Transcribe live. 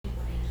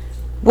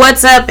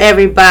What's up,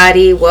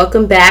 everybody?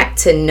 Welcome back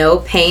to No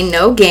Pain,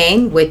 No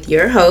Gain with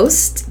your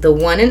host, the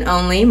one and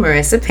only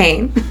Marissa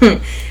Payne.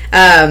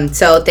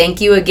 So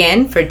thank you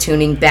again for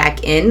tuning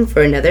back in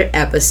for another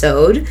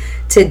episode.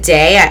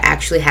 Today, I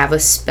actually have a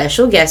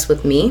special guest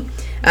with me.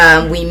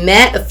 We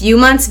met a few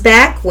months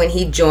back when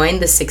he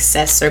joined the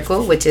Success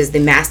Circle, which is the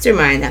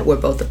mastermind that we're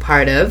both a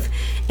part of.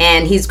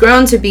 And he's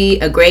grown to be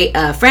a great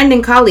friend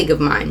and colleague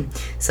of mine.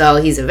 So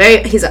he's an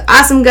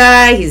awesome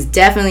guy. He's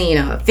definitely,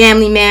 a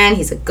family man.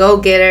 He's a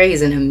go-getter.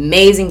 He's an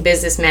amazing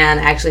businessman.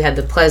 I actually had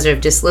the pleasure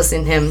of just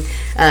listening to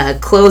him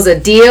close a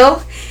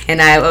deal.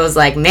 And I was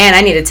like, man,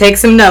 I need to take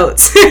some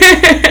notes.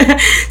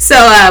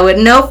 So with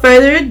no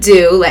further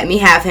ado, let me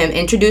have him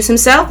introduce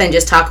himself and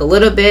just talk a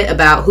little bit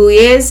about who he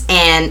is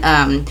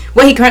and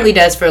what he currently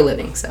does for a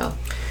living. So.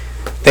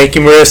 Thank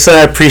you, Marissa.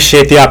 I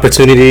appreciate the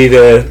opportunity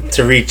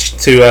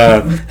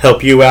to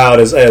help you out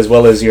as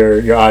well as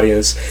your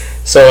audience.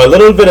 So a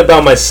little bit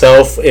about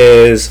myself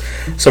is,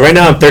 so right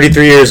now I'm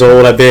 33 years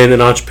old. I've been an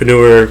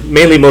entrepreneur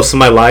mainly most of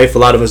my life. A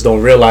lot of us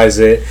don't realize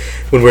it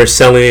when we're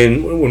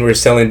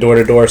selling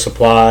door-to-door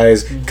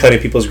supplies, cutting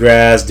people's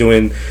grass,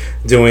 doing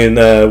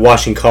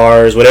washing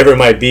cars, whatever it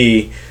might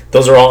be.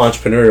 Those are all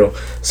entrepreneurial.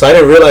 So I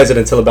didn't realize it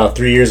until about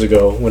 3 years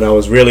ago when I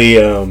was really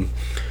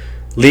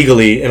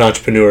legally an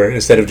entrepreneur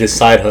instead of just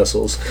side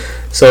hustles.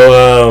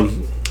 So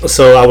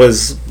I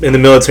was in the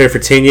military for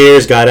 10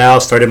 years, got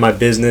out, started my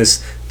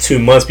business 2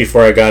 months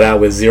before I got out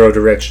with zero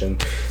direction,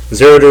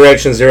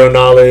 zero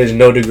knowledge,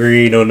 no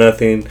degree, no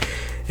nothing.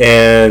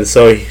 And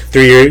so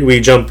we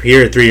jump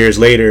here 3 years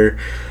later.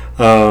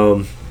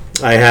 I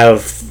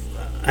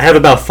have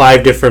about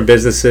 5 different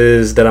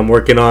businesses that I'm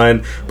working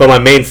on, but my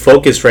main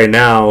focus right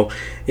now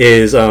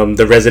is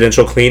the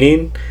residential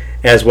cleaning,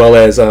 as well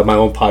as my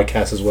own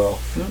podcast as well.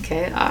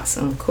 Okay,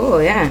 awesome.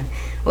 Cool, yeah.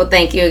 Well,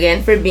 thank you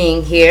again for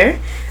being here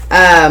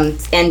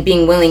and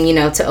being willing,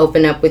 to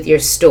open up with your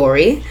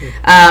story.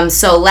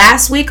 So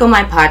last week on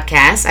my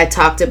podcast, I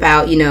talked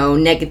about,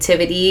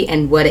 negativity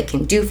and what it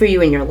can do for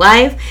you in your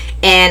life.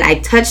 And I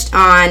touched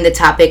on the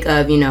topic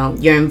of,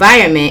 your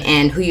environment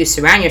and who you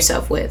surround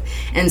yourself with.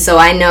 And so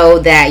I know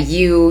that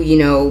you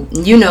know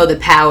the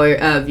power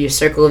of your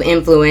circle of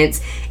influence.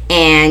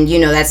 And,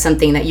 that's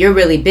something that you're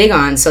really big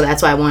on. So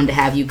that's why I wanted to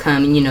have you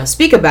come and,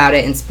 speak about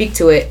it and speak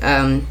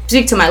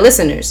to my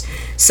listeners.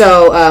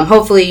 So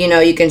hopefully,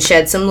 you can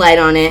shed some light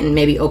on it and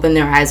maybe open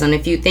their eyes on a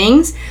few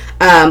things.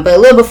 But a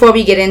little before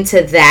we get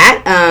into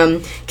that,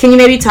 can you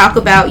maybe talk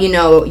about,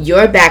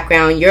 your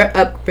background, your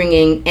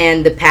upbringing,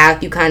 and the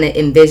path you kind of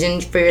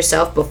envisioned for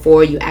yourself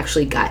before you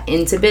actually got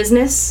into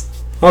business?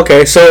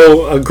 Okay,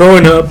 so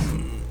growing up,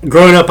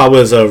 I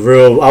was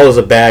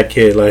a bad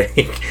kid.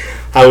 Like,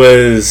 I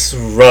was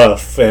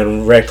rough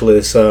and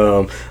reckless.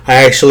 You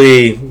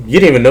didn't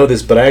even know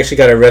this, but I actually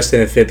got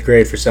arrested in 5th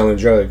grade for selling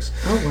drugs.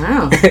 Oh,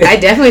 wow. I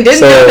definitely didn't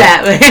know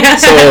that.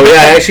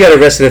 I actually got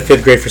arrested in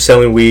 5th grade for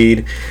selling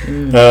weed.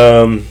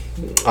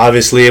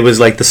 Obviously, it was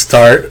like the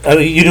start.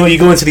 You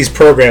go into these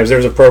programs. There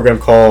was a program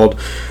called,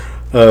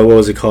 what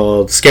was it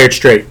called? Scared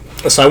Straight.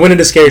 So I went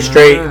into Scared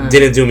Straight.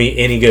 Didn't do me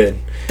any good.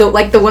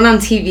 Like the one on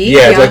TV?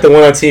 Yeah, it's like the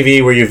one on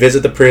TV where you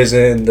visit the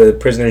prison, the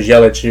prisoners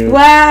yell at you.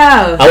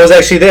 Wow. I was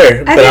actually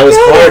there, but I was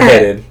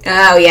hard-headed.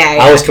 Oh, yeah.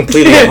 I was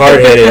completely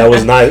hard-headed. I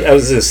was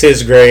in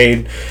 6th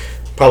grade,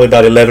 probably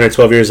about 11 or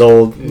 12 years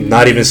old,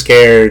 not even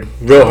scared,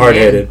 real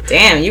hard-headed.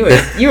 Damn, you were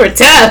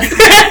tough.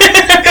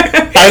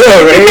 I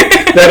know, right?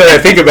 Now that I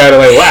think about it,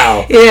 like,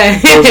 wow. Yeah.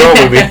 What was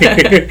wrong with me?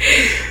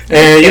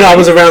 And, I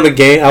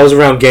was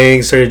around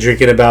gangs, started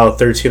drinking about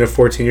 13 or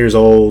 14 years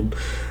old.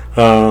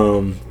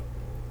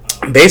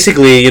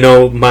 Basically,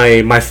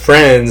 my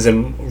friends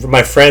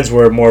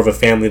were more of a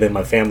family than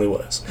my family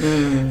was.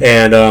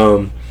 And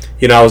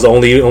I was the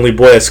only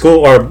boy at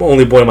school, or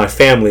only boy in my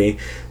family,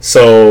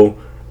 so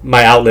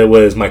my outlet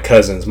was my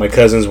cousins. My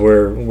cousins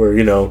were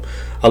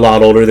a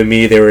lot older than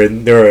me. They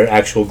were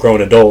actual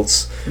grown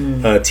adults,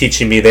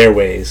 teaching me their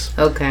ways.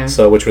 Okay.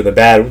 So, which were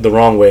the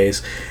wrong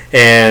ways.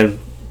 And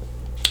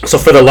so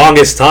for the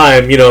longest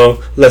time,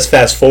 let's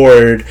fast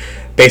forward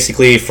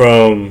basically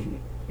from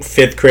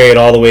 5th grade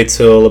all the way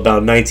till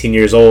about 19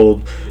 years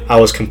old, I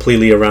was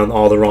completely around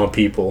all the wrong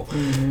people.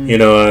 It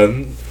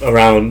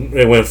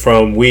went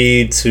from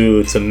weed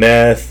to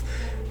meth,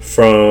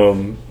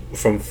 from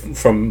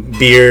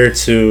beer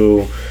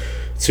to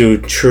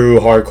true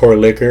hardcore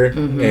liquor,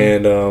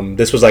 and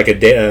this was like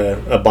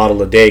a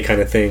bottle a day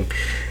kind of thing,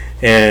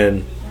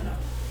 and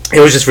it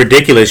was just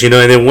ridiculous, And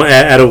then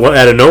out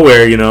of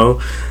nowhere,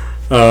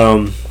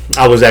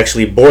 I was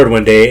actually bored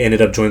one day,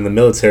 ended up joining the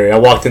military. I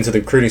walked into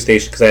the recruiting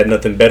station because I had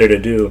nothing better to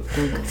do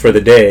for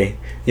the day,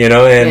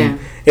 and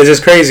it's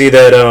just crazy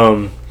that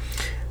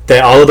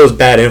that all of those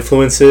bad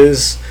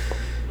influences,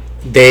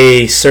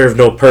 they serve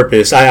no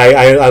purpose.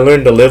 I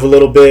learned to live a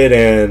little bit,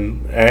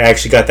 and I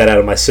actually got that out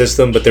of my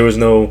system, but there was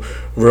no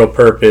real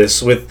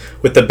purpose. With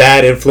the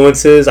bad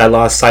influences, I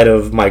lost sight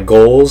of my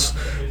goals.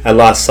 I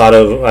lost sight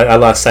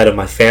of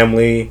my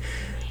family.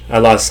 I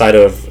lost sight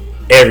of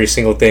every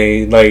single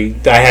thing.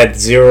 Like, I had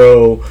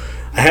zero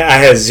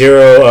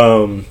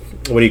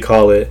what do you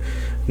call it,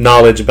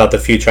 knowledge about the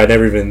future.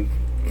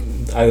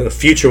 The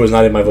future was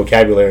not in my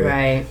vocabulary.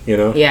 Right. You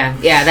know? Yeah.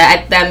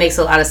 That makes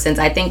a lot of sense.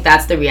 I think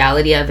that's the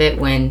reality of it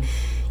when,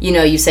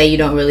 you say you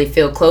don't really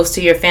feel close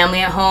to your family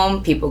at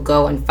home. People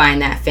go and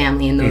find that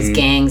family in those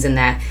gangs and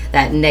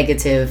that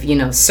negative,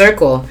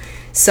 circle.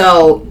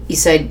 So you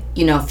said,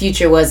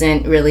 future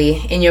wasn't really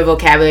in your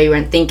vocabulary. You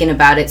weren't thinking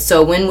about it.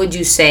 So when would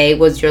you say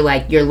was your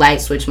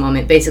light switch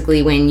moment?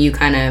 Basically when you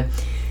kind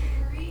of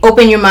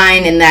open your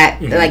mind and that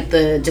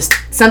just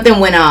something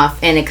went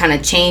off and it kind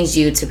of changed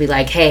you to be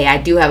like, hey, I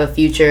do have a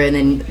future, and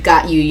then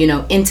got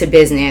you, into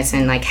business,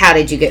 and like how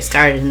did you get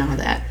started and all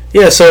that?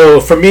 Yeah, so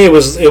for me it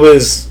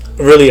was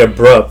really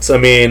abrupt. I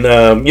mean,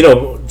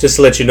 just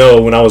to let you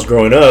know, when I was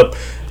growing up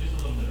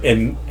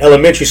in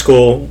elementary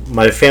school,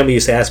 my family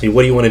used to ask me,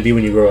 what do you want to be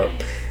when you grow up?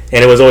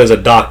 And it was always a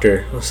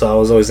doctor. So I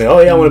was always saying, oh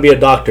yeah, I want to be a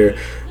doctor.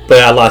 But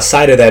I lost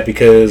sight of that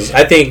because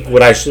I think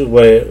what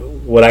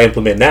I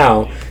implement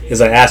now is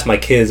I ask my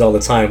kids all the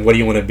time, what do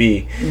you want to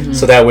be?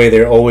 So that way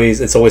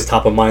it's always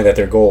top of mind at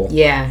their goal.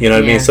 Yeah. You know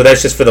what I mean? So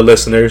that's just for the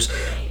listeners.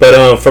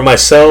 But for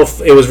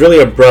myself, it was really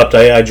abrupt.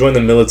 I joined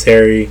the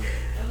military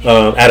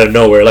out of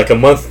nowhere. Like a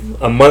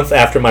month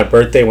after my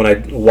birthday, when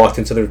I walked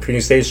into the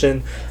recruiting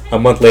station, a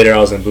month later I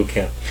was in boot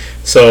camp.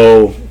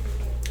 So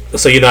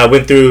I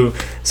went through.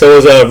 So it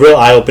was a real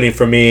eye opening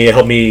for me. It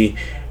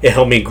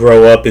helped me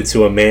grow up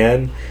into a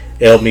man.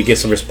 It helped me get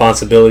some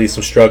responsibility,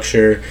 some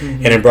structure,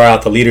 and it brought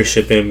out the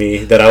leadership in me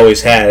that I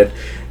always had,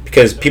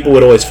 because people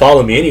would always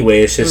follow me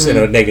anyway. It's just in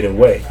a negative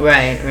way.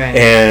 Right.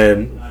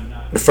 And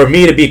for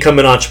me to become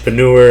an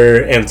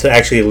entrepreneur and to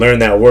actually learn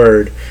that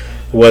word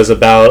was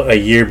about a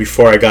year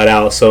before I got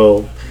out.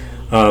 So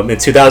in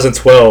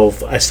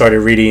 2012, I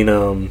started reading.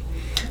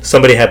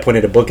 Somebody had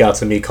pointed a book out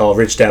to me called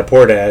Rich Dad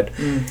Poor Dad.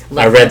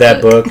 I read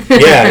that book.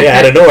 Yeah.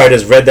 Out of nowhere, I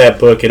just read that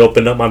book. It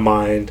opened up my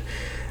mind.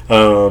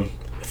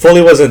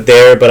 Fully wasn't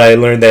there, but I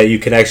learned that you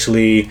can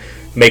actually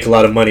make a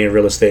lot of money in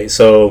real estate.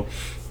 So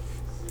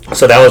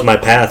that was my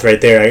path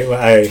right there.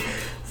 I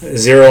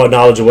zero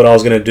knowledge of what I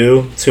was gonna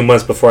do. 2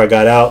 months before I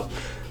got out,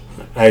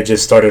 I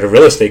just started a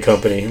real estate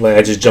company. Like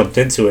I just jumped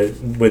into it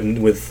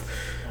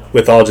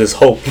with all just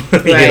hope.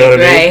 You know what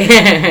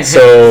I mean?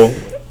 So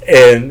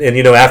and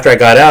after I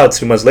got out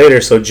 2 months later,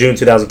 so June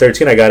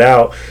 2013, I got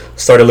out,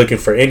 started looking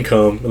for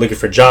income, looking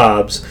for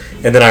jobs,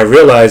 and then I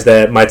realized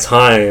that my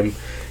time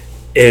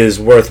is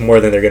worth more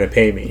than they're going to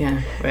pay me.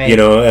 Yeah,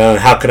 right.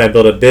 How can I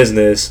build a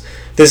business?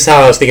 This is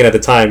how I was thinking at the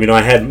time.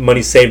 I had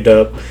money saved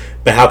up,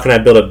 but how can I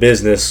build a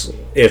business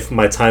if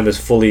my time is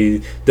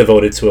fully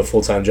devoted to a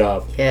full-time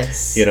job?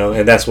 Yes.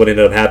 And that's what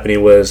ended up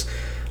happening was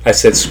I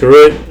said,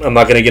 screw it. I'm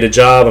not going to get a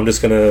job. I'm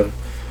just going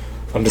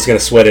to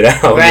sweat it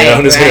out. Right,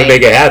 I'm just going to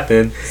make it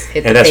happen.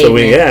 And that's what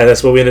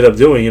we ended up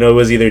doing. It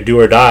was either do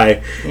or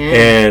die. Yeah.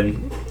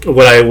 And the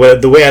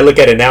way I look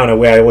at it now, and the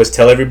way I always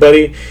tell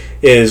everybody,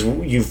 is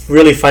you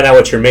really find out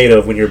what you're made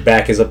of when your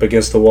back is up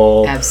against the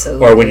wall.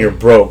 Absolutely. Or when you're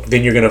broke.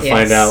 Then you're going to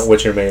find out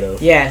what you're made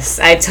of. Yes,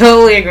 I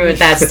totally agree with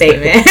that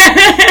statement.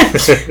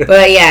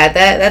 But yeah,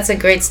 that's a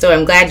great story.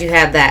 I'm glad you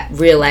had that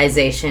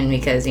realization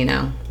because,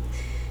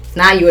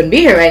 now you wouldn't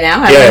be here right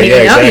now. I wouldn't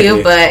even know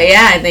you. But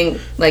yeah, I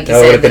think, like you said.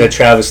 That would have been a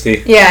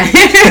travesty. Yeah.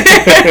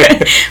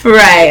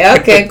 Right.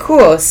 Okay,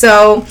 cool.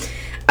 So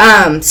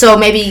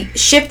maybe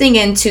shifting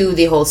into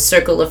the whole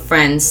circle of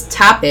friends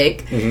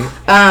topic,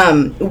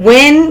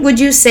 when would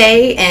you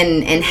say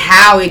and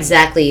how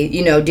exactly,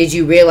 did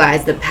you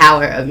realize the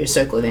power of your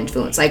circle of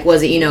influence? Like,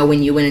 was it,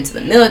 when you went into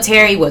the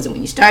military? Was it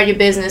when you started your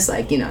business?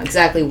 Like,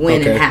 exactly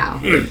when and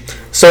how?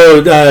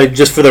 So,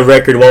 just for the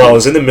record, while I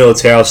was in the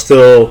military, I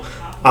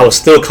was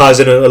still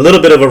causing a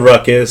little bit of a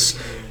ruckus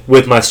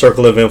with my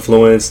circle of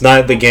influence.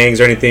 Not the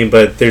gangs or anything,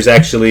 but there's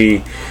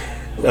actually...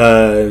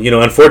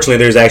 unfortunately,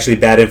 there's actually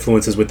bad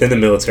influences within the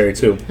military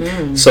too.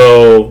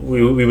 So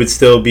we would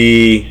still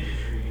be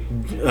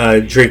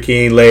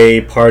drinking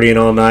late, partying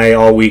all night,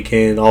 all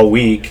weekend, all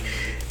week,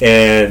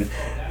 and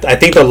I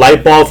think the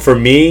light bulb for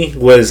me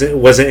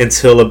wasn't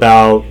until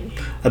about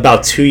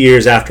 2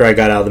 years after I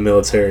got out of the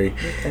military,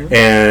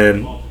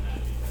 and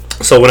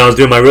so when I was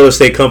doing my real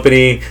estate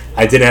company,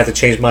 I didn't have to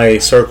change my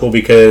circle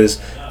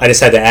because I just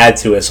had to add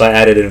to it. So I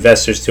added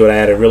investors to it. I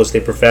added real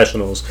estate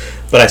professionals,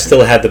 but I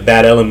still had the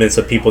bad elements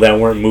of people that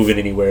weren't moving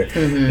anywhere.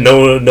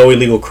 No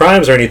illegal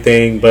crimes or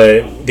anything,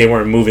 but they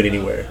weren't moving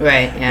anywhere.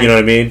 Right. Yeah. You know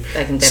what I mean?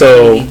 That can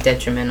definitely be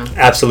detrimental.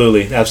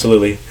 Absolutely.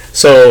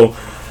 So,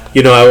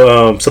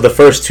 so the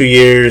first 2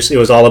 years, it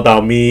was all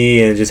about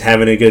me and just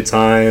having a good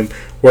time,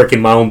 working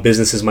my own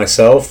businesses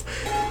myself.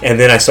 And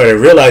then I started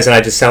realizing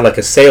I just sound like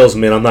a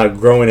salesman. I'm not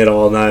growing at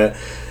all.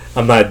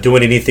 I'm not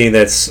doing anything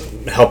that's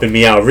helping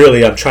me out.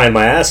 Really, I'm trying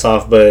my ass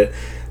off, but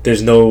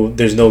there's no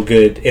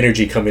good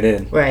energy coming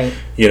in. Right.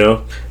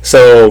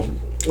 So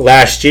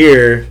last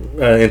year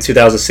in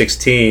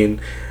 2016,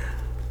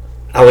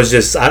 I was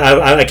just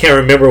I can't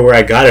remember where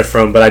I got it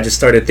from, but I just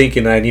started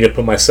thinking I need to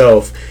put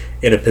myself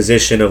in a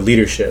position of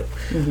leadership.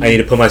 I need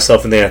to put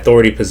myself in the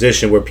authority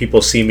position where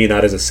people see me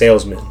not as a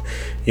salesman.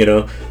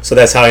 So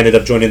that's how I ended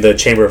up joining the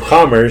Chamber of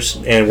Commerce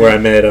and where I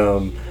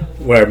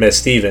met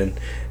Steven.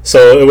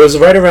 So it was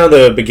right around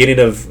the beginning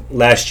of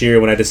last year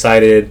when I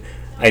decided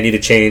I need to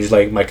change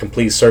like my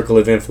complete circle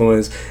of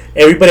influence.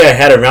 Everybody I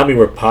had around me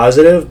were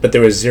positive, but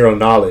there was zero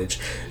knowledge.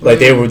 Like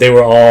they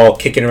were all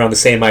kicking around the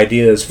same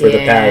ideas for the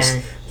past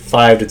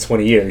 5 to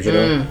 20 years, you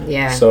know?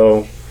 Yeah.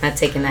 So not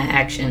taking that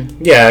action.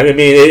 Yeah, I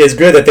mean, it's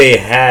good that they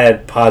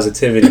had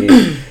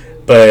positivity,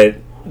 but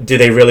do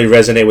they really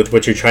resonate with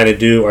what you're trying to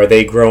do? Are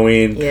they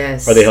growing?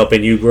 Yes. Are they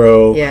helping you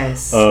grow?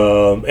 Yes.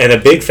 And a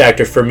big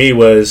factor for me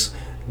was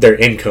their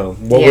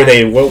income. Where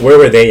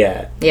were they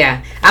at?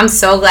 Yeah, I'm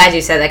so glad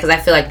you said that, because I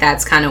feel like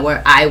that's kind of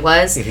where I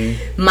was.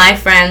 My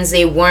friends,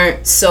 they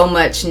weren't so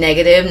much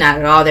negative, not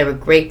at all. They were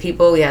great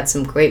people. We had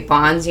some great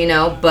bonds, you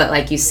know, but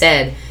like you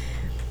said,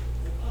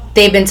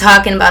 they've been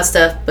talking about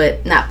stuff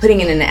but not putting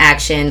it into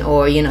action,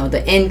 or, you know,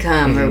 the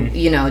income, or,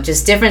 you know,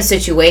 just different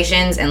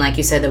situations. And like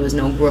you said, there was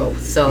no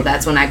growth. So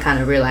that's when I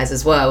kind of realized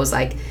as well. It was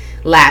like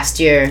last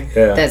year,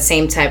 that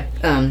same type,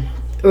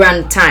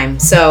 around time.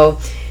 So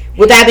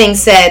with that being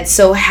said,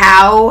 so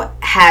how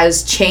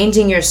has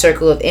changing your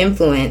circle of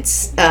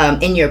influence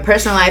in your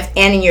personal life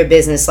and in your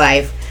business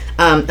life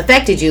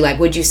affected you? Like,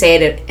 would you say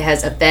it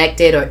has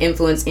affected or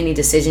influenced any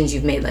decisions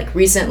you've made, like,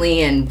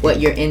 recently, and what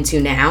you're into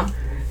now?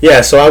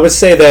 Yeah, so I would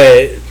say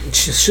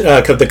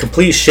that the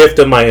complete shift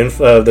of my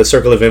the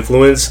circle of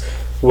influence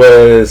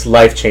was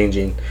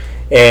life-changing.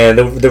 And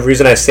the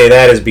reason I say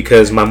that is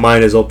because my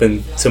mind is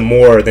open to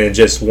more than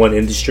just one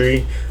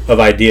industry of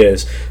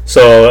ideas.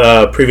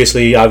 So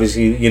previously,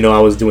 obviously, you know, I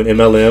was doing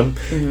MLM,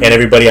 and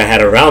everybody I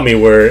had around me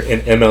were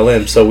in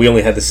MLM, so we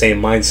only had the same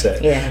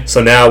mindset. Yeah.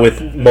 So now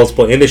with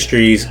multiple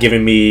industries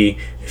giving me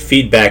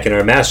feedback in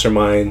our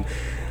mastermind,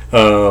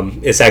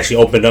 it's actually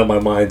opened up my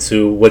mind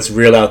to what's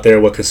real out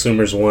there, what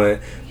consumers want,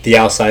 the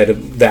outside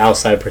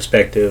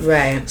perspective.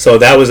 Right. So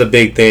that was a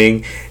big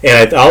thing,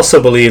 and I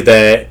also believe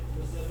that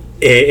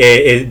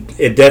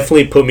it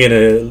definitely put me in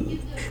a.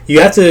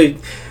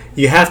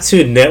 You have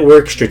to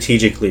network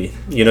strategically.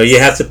 You know, you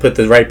have to put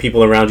the right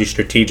people around you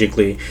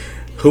strategically.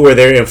 Who are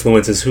their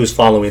influences? Who's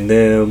following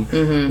them?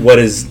 What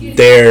are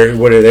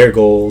their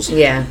goals?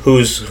 Yeah.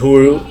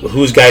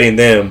 Who's guiding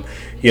them?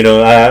 You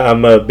know,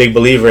 I'm a big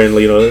believer in,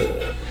 you know,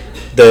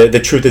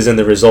 the truth is in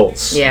the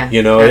results. Yeah.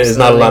 You know, absolutely. there's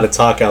not a lot of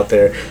talk out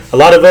there. A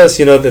lot of us,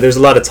 you know, there's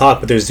a lot of talk,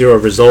 but there's zero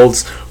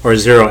results or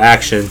zero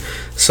action.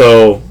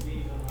 So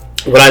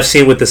what I've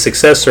seen with the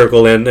Success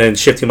Circle and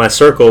shifting my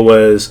circle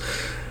was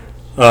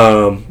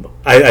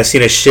I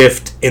seen a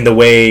shift in the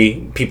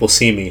way people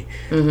see me.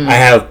 I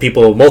have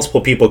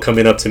multiple people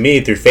coming up to me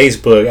through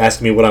Facebook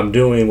asking me what I'm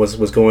doing,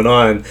 what's going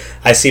on.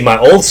 I see my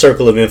old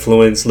circle of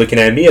influence looking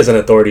at me as an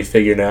authority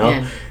figure now.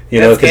 Yeah. You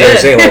know, because they're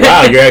saying, like,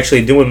 wow, you're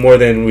actually doing more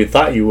than we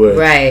thought you would.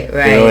 Right. You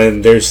know,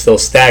 and they're still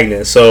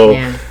stagnant. So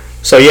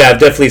I've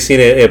definitely seen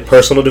a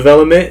personal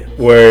development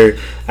where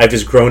I've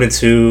just grown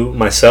into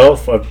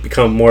myself. I've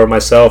become more of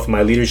myself,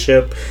 my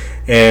leadership,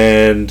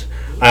 and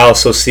I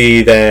also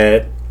see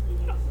that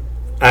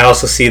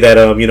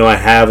you know, I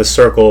have a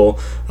circle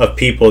of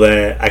people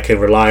that I can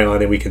rely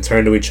on and we can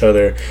turn to each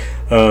other.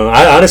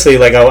 I honestly,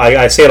 like,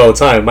 I say it all the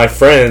time. My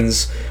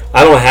friends,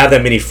 I don't have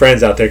that many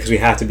friends out there because we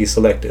have to be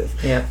selective.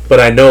 Yeah.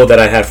 But I know that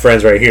I have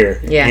friends right here.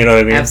 Yeah. You know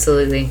what I mean?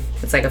 Absolutely.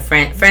 It's like a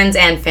friends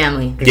and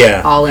family.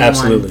 Yeah. All in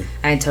absolutely. one.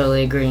 I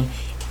totally agree.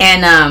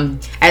 And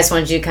I just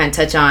wanted you to kind of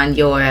touch on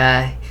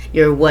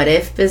your what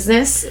if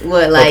business.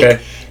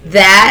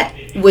 That,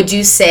 would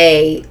you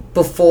say,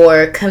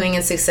 before coming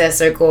in Success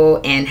Circle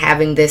and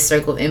having this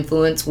circle of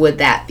influence, would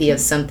that be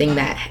of something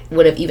that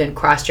would have even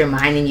crossed your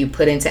mind and you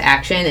put into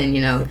action? And,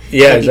 you know,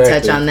 exactly.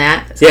 touch on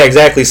that? Yeah,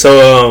 exactly.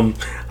 So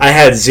I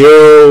had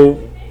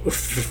zero.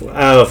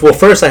 Well,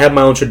 first I had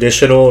my own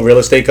traditional real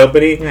estate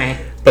company, right?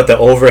 But the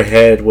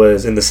overhead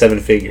was in the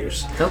 7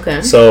 figures.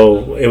 Okay.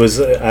 So it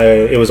was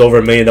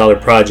over $1 million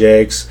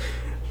projects,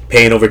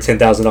 paying over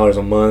 $10,000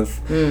 a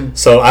month.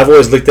 So I've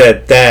always looked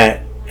at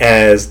that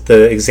as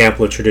the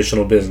example of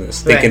traditional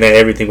business, thinking that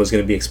everything was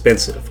going to be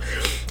expensive.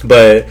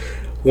 But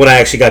when I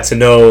actually got to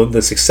know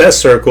the Success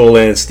Circle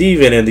and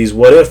Steven and these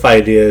what if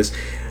ideas,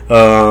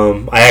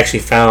 I actually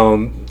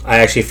found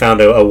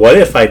a what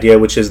if idea,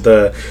 which is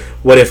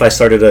what if I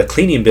started a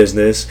cleaning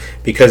business,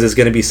 because it's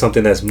going to be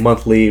something that's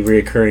monthly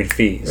recurring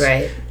fees.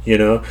 Right. You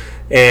know?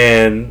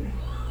 And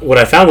what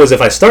I found was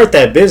if I start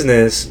that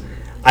business,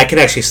 I can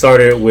actually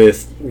start it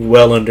with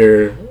well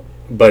under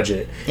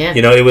budget. Yeah.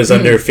 You know, it was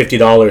under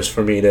 $50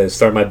 for me to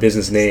start my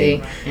business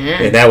name.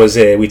 And that was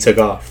it. We took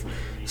off.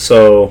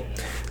 So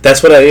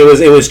that's what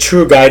it was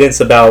true guidance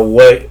about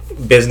what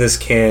business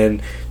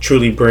can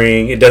truly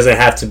bring. It doesn't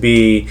have to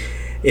be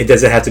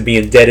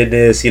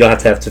indebtedness. You don't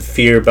have to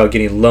fear about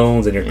getting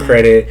loans and your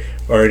credit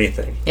or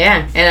anything.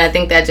 Yeah, and I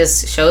think that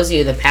just shows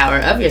you the power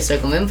of your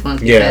circle of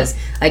influence, because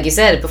like you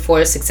said,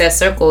 before Success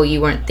Circle,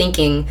 you weren't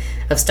thinking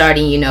of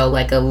starting, you know,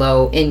 like a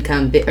low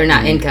income or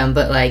not income,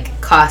 but like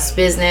cost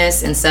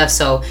business and stuff.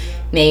 So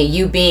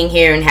you being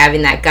here and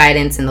having that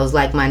guidance and those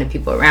like-minded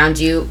people around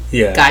you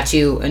got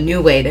you a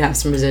new way to have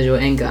some residual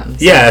income.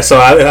 So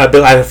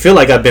I feel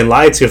like I've been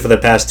lied to for the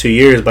past 2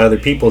 years by other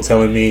people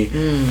telling me,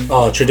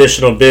 oh,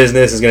 traditional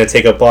business is going to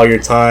take up all your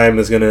time.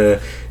 It's going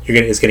to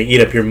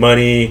eat up your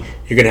money.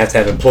 You're going to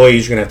have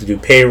employees. You're going to have to do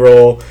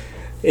payroll.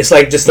 It's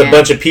like just a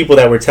bunch of people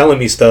that were telling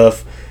me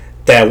stuff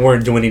that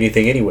weren't doing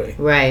anything anyway.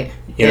 Right.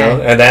 You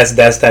know, and that's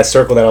that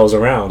circle that I was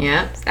around.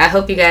 Yeah. I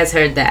hope you guys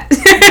heard that.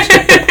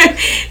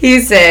 He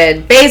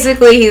said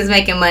basically he's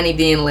making money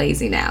being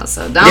lazy now.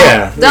 So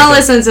don't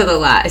listen to the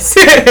lies.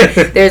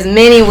 There's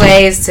many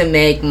ways to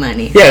make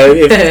money.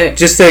 Yeah.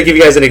 Just to give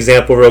you guys an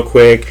example real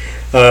quick.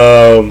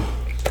 I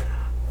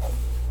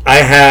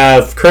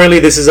have currently,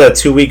 this is a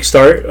 2-week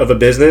start of a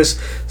business.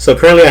 So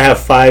currently I have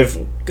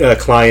 5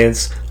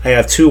 clients. I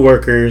have 2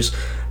 workers.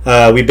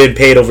 We've been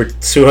paid over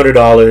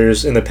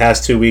 $200 in the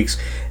past 2 weeks,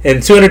 and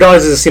 $200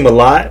 doesn't seem a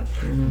lot,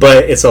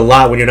 but it's a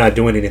lot when you're not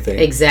doing anything.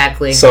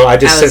 Exactly. So I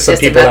just sent some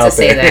people out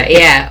there. That.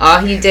 Yeah, all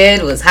he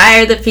did was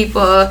hire the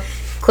people,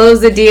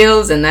 close the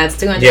deals, and that's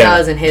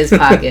 $200 in his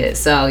pocket.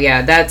 So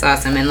yeah, that's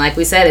awesome. And like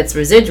we said, it's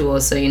residual.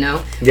 So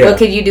what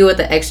could you do with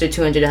the extra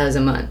 $200 a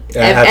month?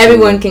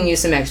 Everyone can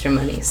use some extra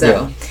money.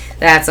 So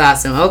that's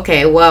awesome.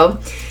 Okay,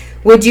 well.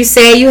 Would you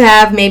say you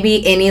have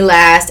maybe any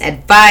last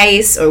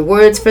advice or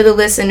words for the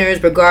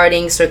listeners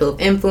regarding circle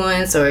of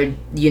influence, or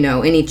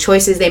any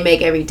choices they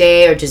make every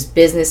day, or just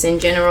business in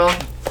general?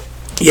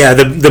 Yeah,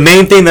 the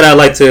main thing that I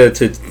like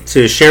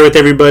to share with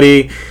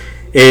everybody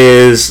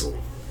is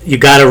you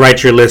got to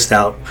write your list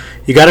out.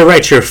 You got to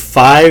write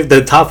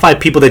the top 5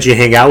 people that you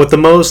hang out with the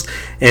most,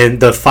 and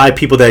the 5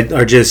 people that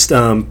are just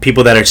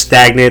people that are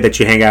stagnant that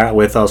you hang out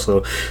with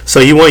also. So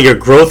you want your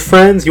growth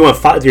friends. You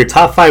want your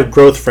top 5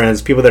 growth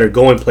friends, people that are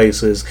going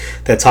places,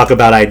 that talk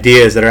about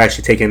ideas, that are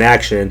actually taking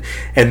action.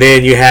 And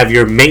then you have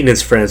your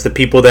maintenance friends, the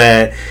people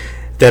that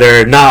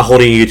are not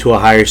holding you to a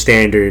higher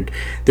standard.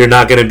 They're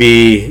not going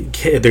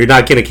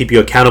to keep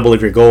you accountable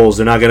of your goals.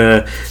 They're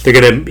going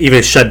to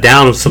even shut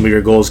down some of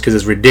your goals because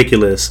it's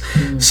ridiculous.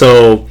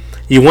 So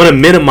you want to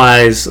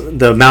minimize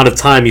the amount of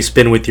time you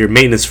spend with your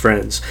maintenance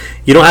friends.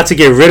 You don't have to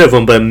get rid of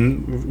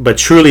them, but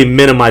truly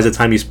minimize the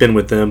time you spend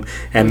with them,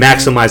 and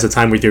maximize the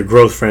time with your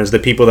growth friends, the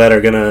people that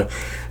are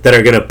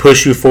gonna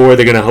push you forward.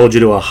 They're gonna hold you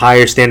to a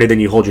higher standard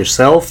than you hold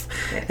yourself,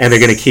 and they're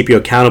gonna keep you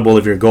accountable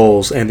of your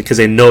goals, and because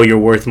they know you're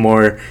worth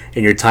more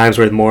and your time's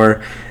worth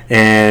more.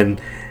 And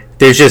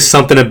there's just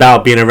something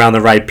about being around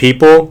the right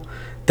people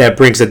that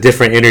brings a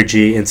different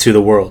energy into the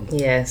world.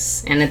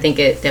 Yes, and I think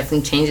it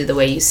definitely changes the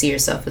way you see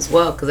yourself as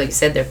well, because like you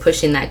said, they're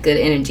pushing that good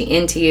energy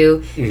into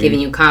you,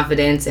 giving you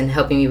confidence and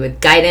helping you with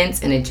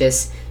guidance, and it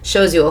just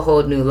shows you a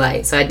whole new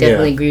light. So I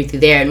definitely agree with you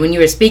there. And when you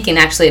were speaking,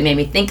 actually, it made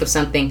me think of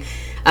something.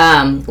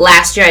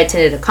 Last year I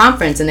attended a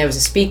conference, and there was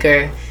a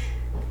speaker,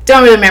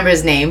 don't really remember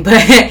his name,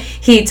 but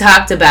he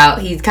kind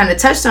of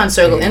touched on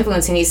circle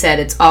influence, and he said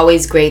it's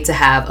always great to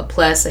have a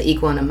plus, an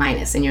equal, and a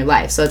minus in your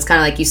life. So it's kind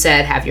of like you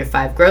said, have your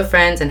 5 growth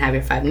friends and have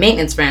your 5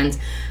 maintenance friends.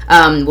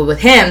 Well,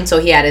 with him,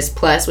 so he had his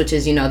plus, which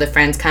is, the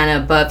friends kind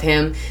of above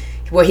him,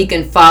 where he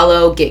can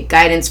follow, get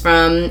guidance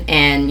from,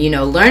 and,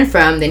 learn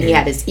from. Then he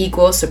had his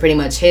equal, so pretty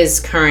much his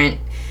current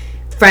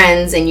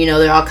friends, and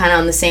they're all kind of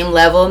on the same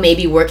level,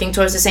 maybe working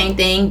towards the same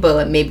thing,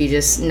 but maybe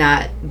just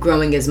not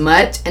growing as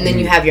much. And then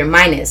you have your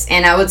minus,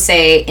 and I would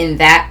say in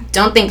that,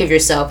 don't think of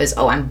yourself as,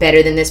 oh, I'm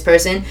better than this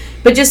person,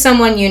 but just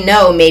someone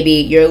maybe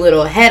you're a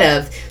little ahead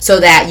of, so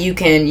that you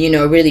can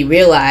really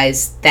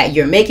realize that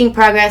you're making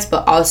progress,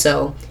 but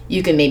also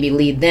you can maybe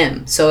lead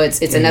them. So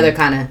it's another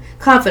kind of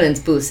confidence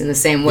boost in the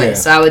same way.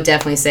 So I would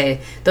definitely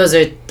say those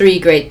are 3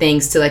 great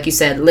things to, like you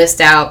said,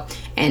 list out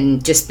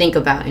and just think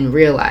about and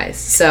realize.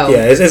 So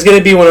it's going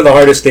to be one of the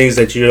hardest things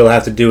that you'll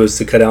have to do, is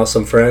to cut out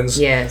some friends.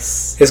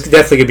 Yes, it's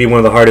definitely going to be one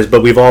of the hardest,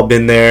 but we've all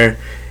been there.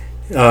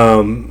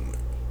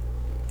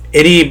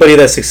 Anybody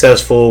that's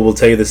successful will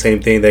tell you the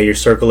same thing, that your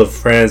circle of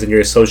friends and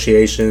your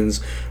associations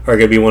are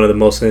going to be one of the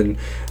most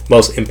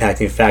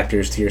impacting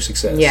factors to your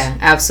success. Yeah,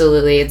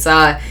 absolutely. It's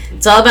all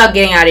about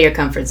getting out of your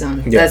comfort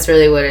zone. Yeah. That's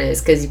really what it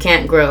is, because you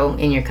can't grow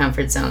in your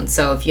comfort zone.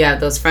 So if you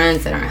have those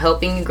friends that aren't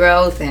helping you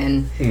grow,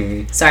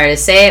 then sorry to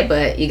say it,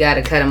 but you got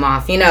to cut them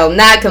off.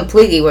 Not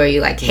completely where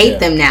you hate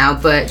them now,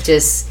 but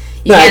just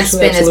you can't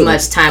spend as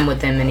much time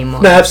with them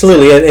anymore. No,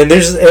 absolutely. And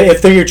if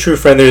they're your true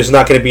friend, there's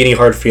not going to be any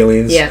hard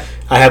feelings. Yeah.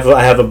 I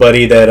have a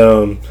buddy that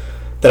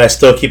I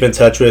still keep in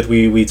touch with.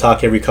 We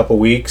talk every couple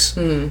weeks,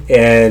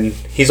 and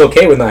he's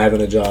okay with not having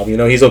a job.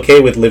 He's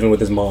okay with living with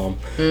his mom,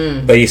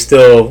 but I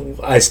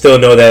still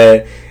know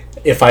that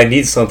if I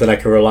need something, I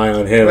can rely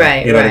on him.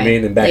 Right, what I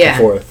mean, and back and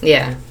forth.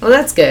 Yeah. Well,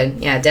 that's good.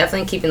 Yeah,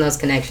 definitely keeping those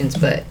connections,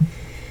 but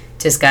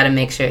just got to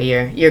make sure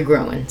you're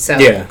growing. So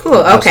cool.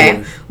 Okay.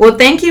 Absolutely. Well,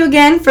 thank you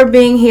again for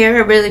being here. I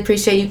really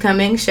appreciate you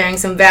coming, sharing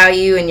some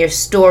value in your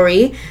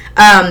story.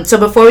 So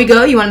before we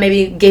go, you want to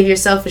maybe give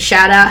yourself a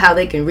shout out, how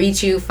they can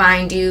reach you,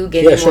 find you,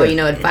 get any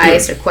more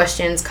advice or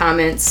questions,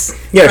 comments.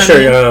 Yeah,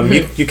 sure.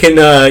 You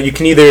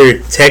can either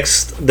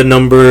text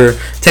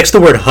the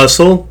word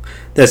hustle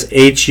That's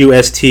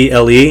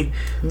HUSTLE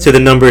to the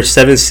number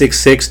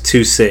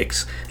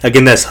 76626.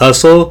 Again, that's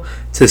hustle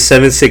to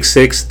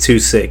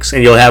 76626,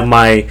 and you'll have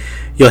my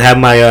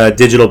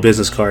digital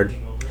business card.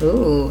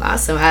 Ooh,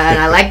 awesome.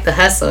 I like the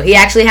hustle. He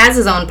actually has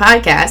his own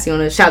podcast. You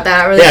want to shout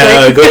that out really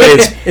quick? Go ahead.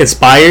 It's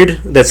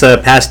Inspired. That's a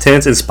past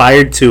tense.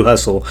 Inspired to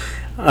hustle.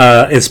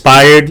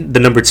 Inspired, the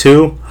number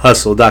 2,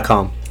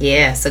 hustle.com.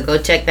 Yeah, so go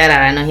check that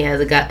out. I know he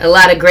has got a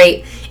lot of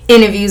great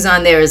interviews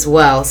on there as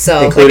well.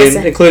 So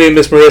including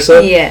Miss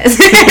Marissa. Yes.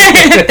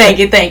 Thank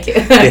you.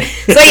 Yeah.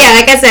 So yeah,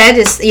 like I said,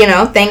 just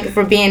thank you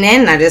for being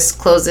in. I just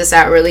close this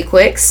out really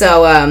quick.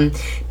 So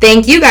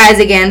thank you guys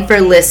again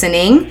for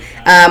listening.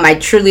 I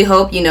truly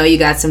hope you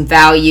got some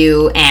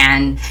value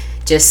and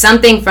just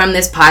something from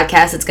this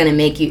podcast that's going to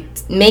make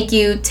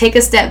you take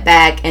a step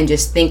back and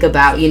just think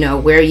about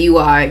where you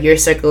are, your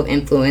circle of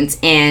influence,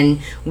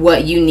 and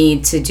what you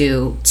need to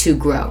do to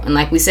grow. And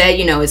like we said,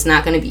 it's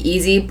not going to be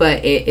easy,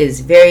 but it is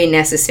very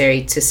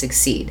necessary to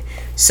succeed.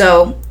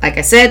 So like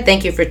I said,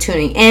 thank you for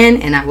tuning in,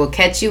 and I will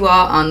catch you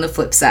all on the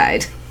flip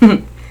side.